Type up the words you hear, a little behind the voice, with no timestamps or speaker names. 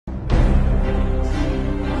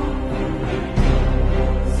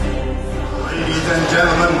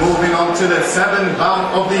on to the seventh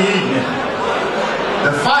bout of the evening.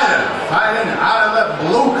 The fighter fighting out of the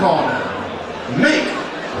blue corner, Mick,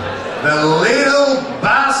 the little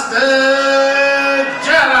bastard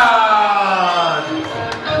Gerrard.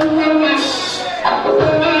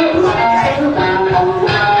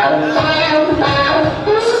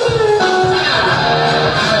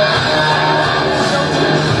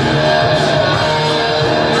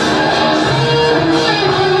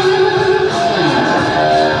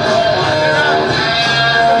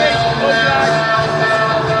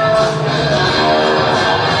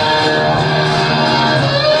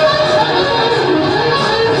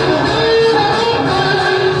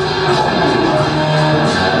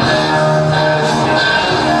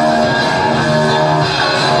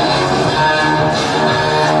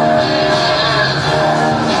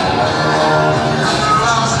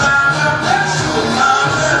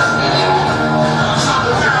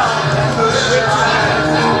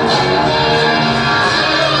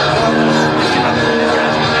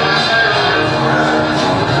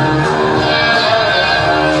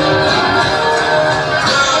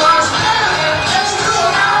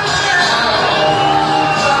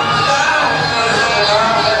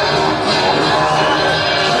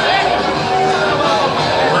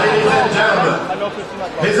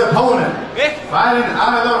 His opponent, fighting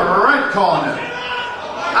out of the right corner,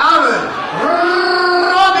 Aaron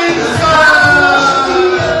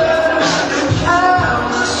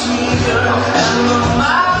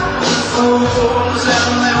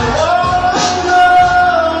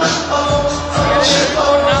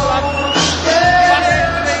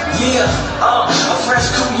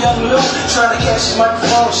trying to catch the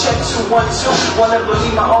microphone, check 212. Wanna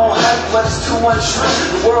believe my own hype, but it's too untrue.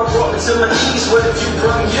 The world brought me to my knees. What if you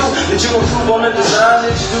bring you? Did you improve on the design?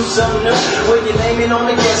 Did you do something new? When your name ain't on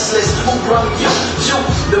the guest list, who brung you? You,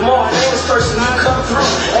 the more famous person you come through,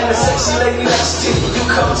 and the sexy lady next to you, you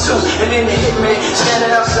come too. And then the hitman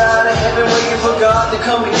standing outside of heaven, waiting for God to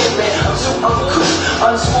come and get me. I'm too uncouth,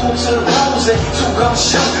 unschooled to the rules, and too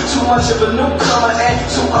gumshoe. Too much of a newcomer and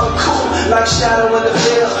too uncool. Like shadow in the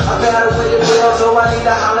veil, I got away the well, though I need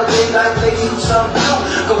a holiday like they do something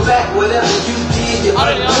new. Go back, whatever you did, you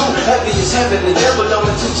undo. Heavy is heaven, the devil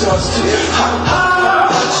only 2 times 2.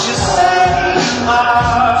 What you say,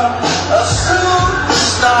 a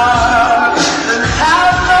superstar, and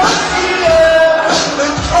have no fear. The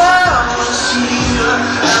camera's here,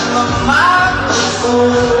 and the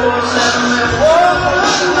microphones, and the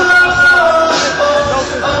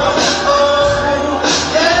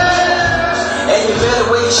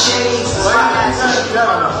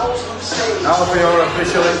now for your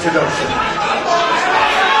official introduction.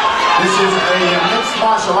 This is a mixed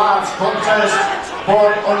martial arts contest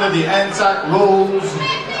fought under the NTAC rules,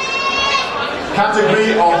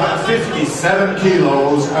 category of 57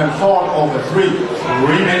 kilos and fought over 3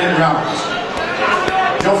 3-minute rounds.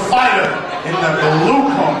 Your fighter in the blue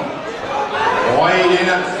corner, weighed in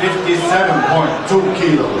at 57.2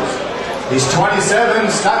 kilos. He's 27,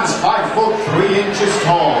 stands 5 foot 3 inches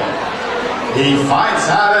tall. He fights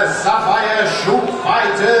out of Sapphire Shoot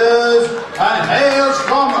Fighters and hails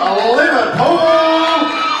from Liverpool.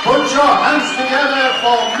 Put your hands together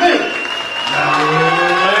for Mick, the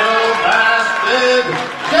little bastard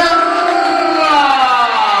Gerrard.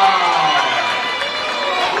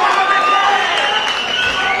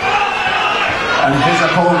 And his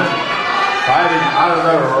opponent, fighting out of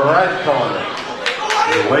the right corner,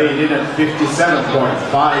 he weighed in at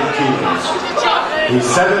 57.5 kilos. He's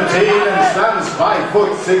 17 and stands 5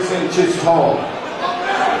 foot 6 inches tall.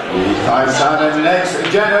 He fights out of next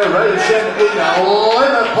generation in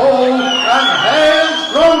Liverpool and hails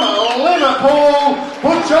from Liverpool.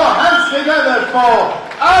 Put your hands together for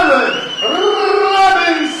Alan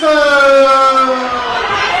Robinson.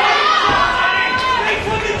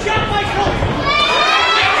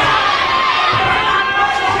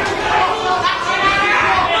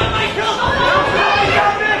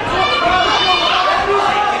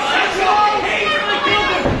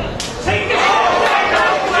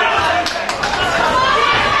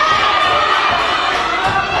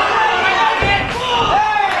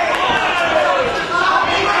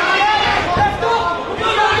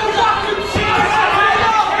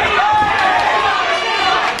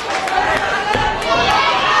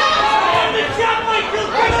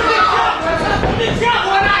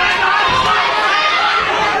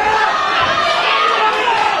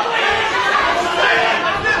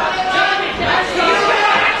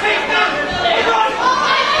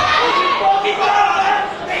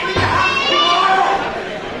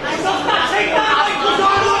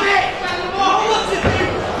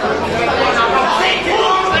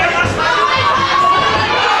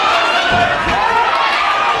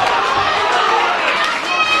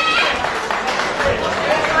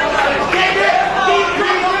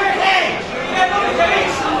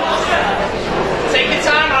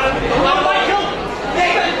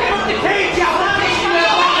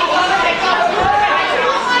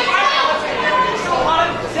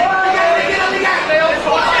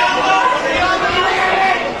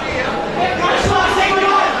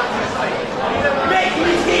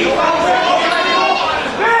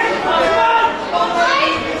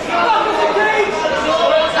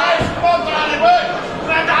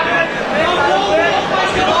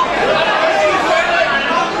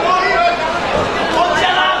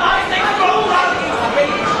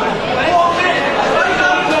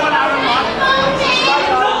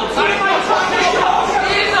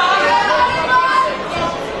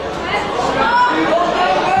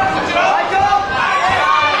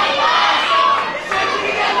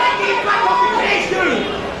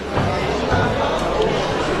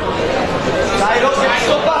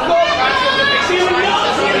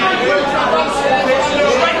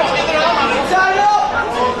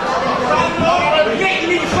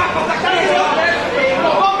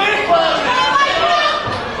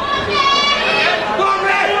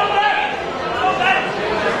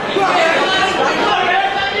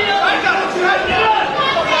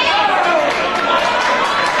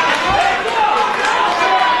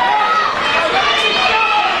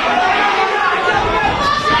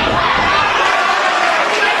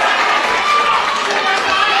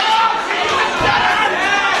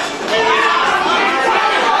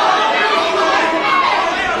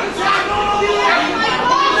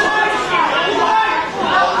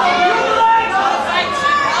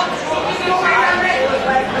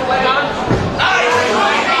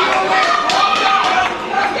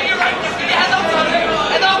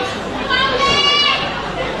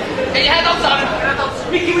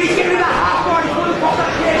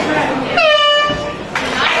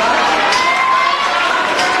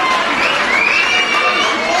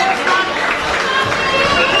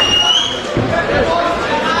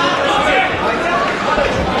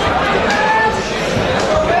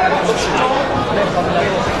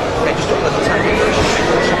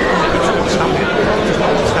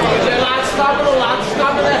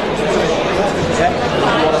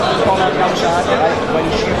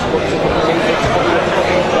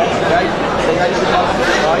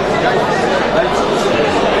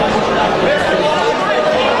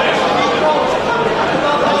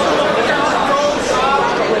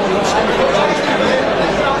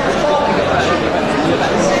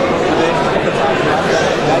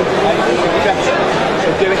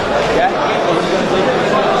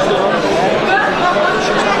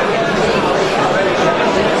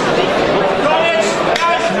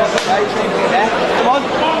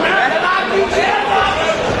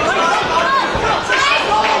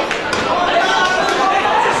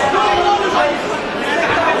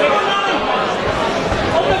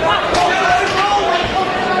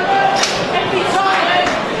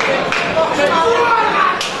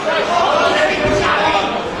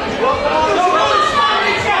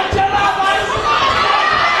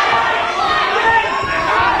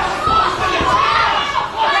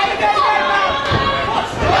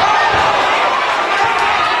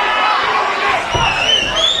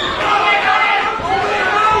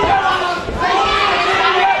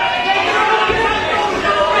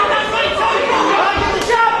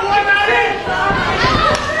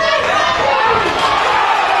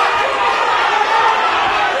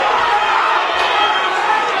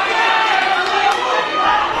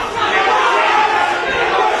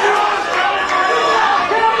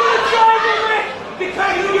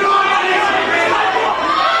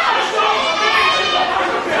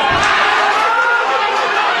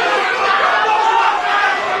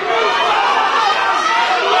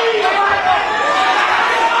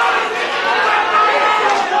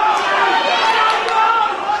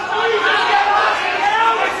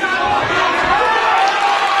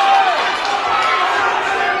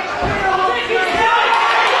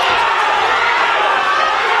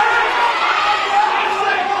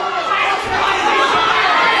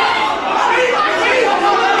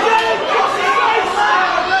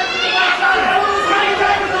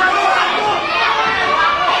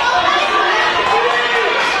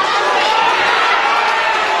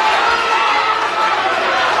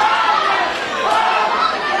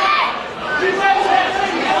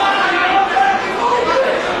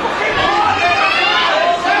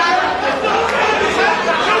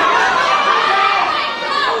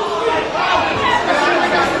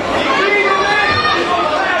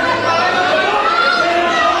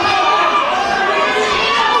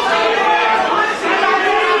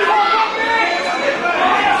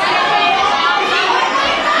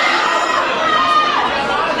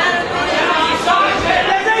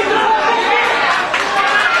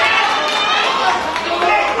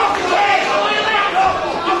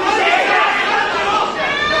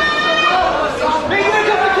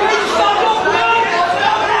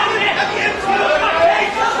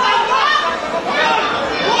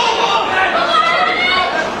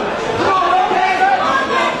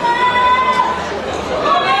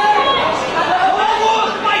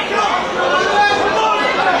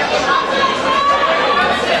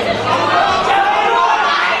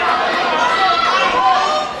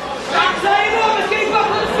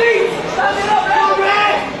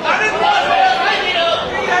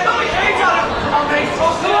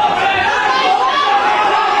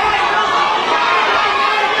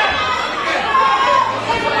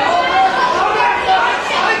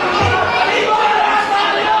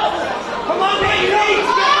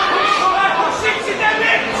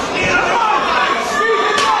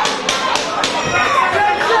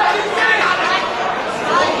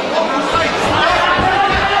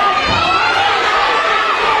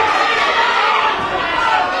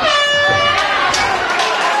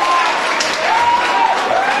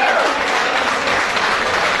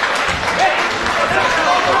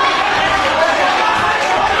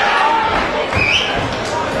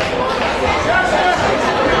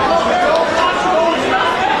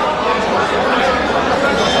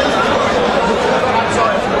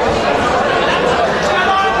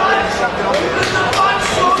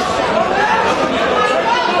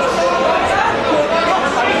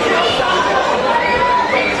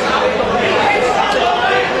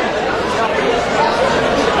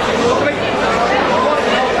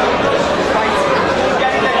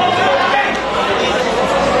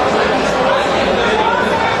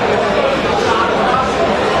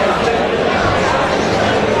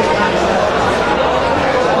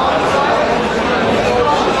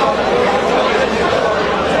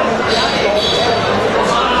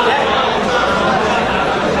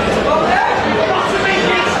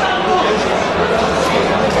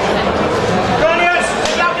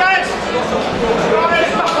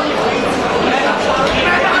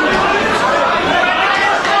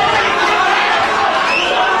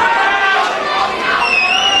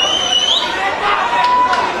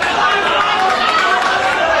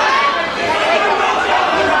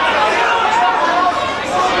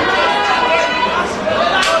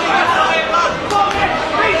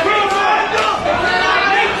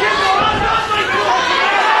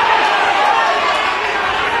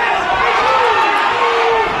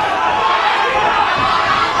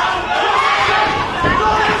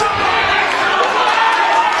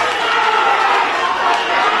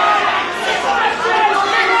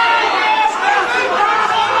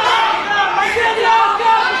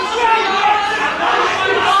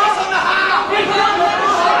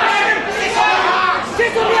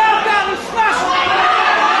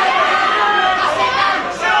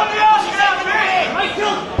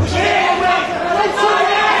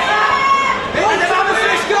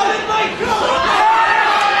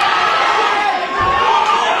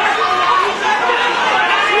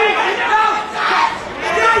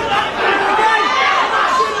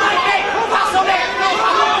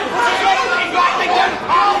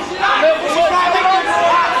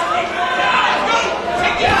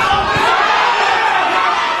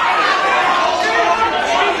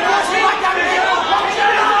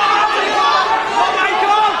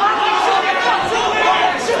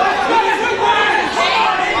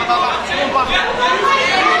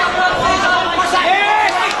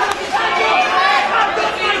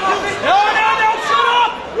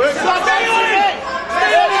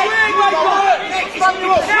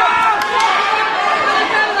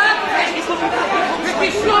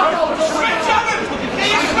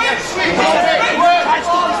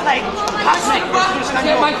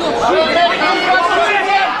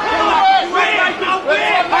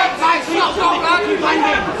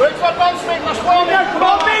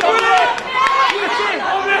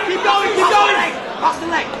 Pass the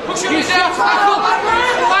leg. Push yourself.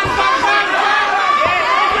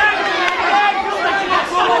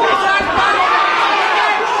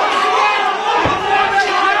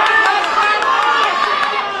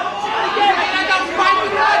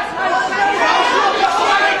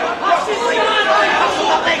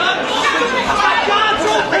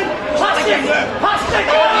 Back.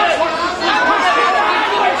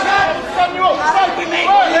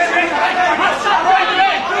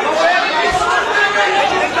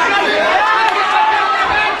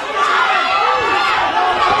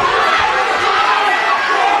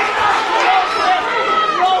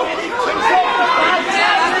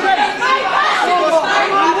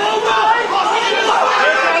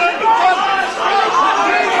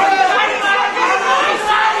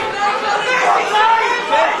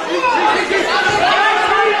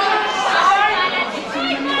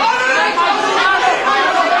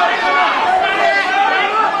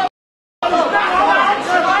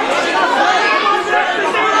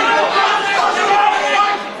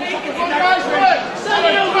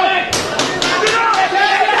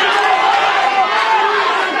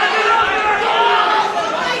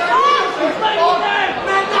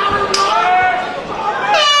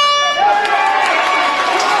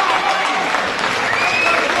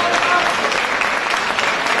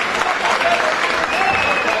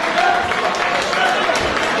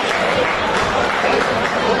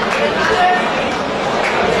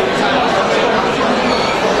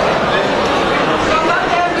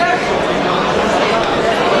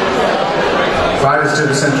 Fighters to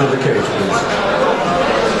the centre of the cage, please.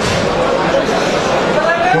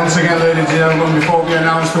 Once again, ladies and gentlemen, before we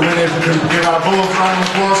announce the winner, if we can give our both round of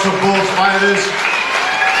applause for both fighters.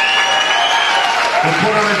 They put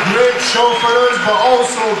on a great show for us, but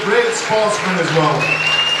also great sportsmen as well.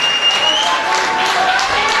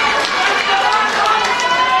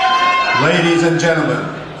 Ladies and gentlemen,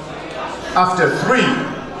 after 3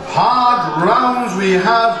 hard rounds, we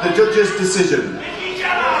have the judges' decision.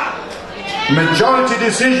 Majority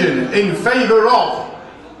decision in favour of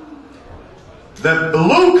the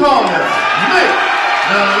blue corner, Mick,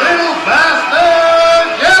 the Little Bastard.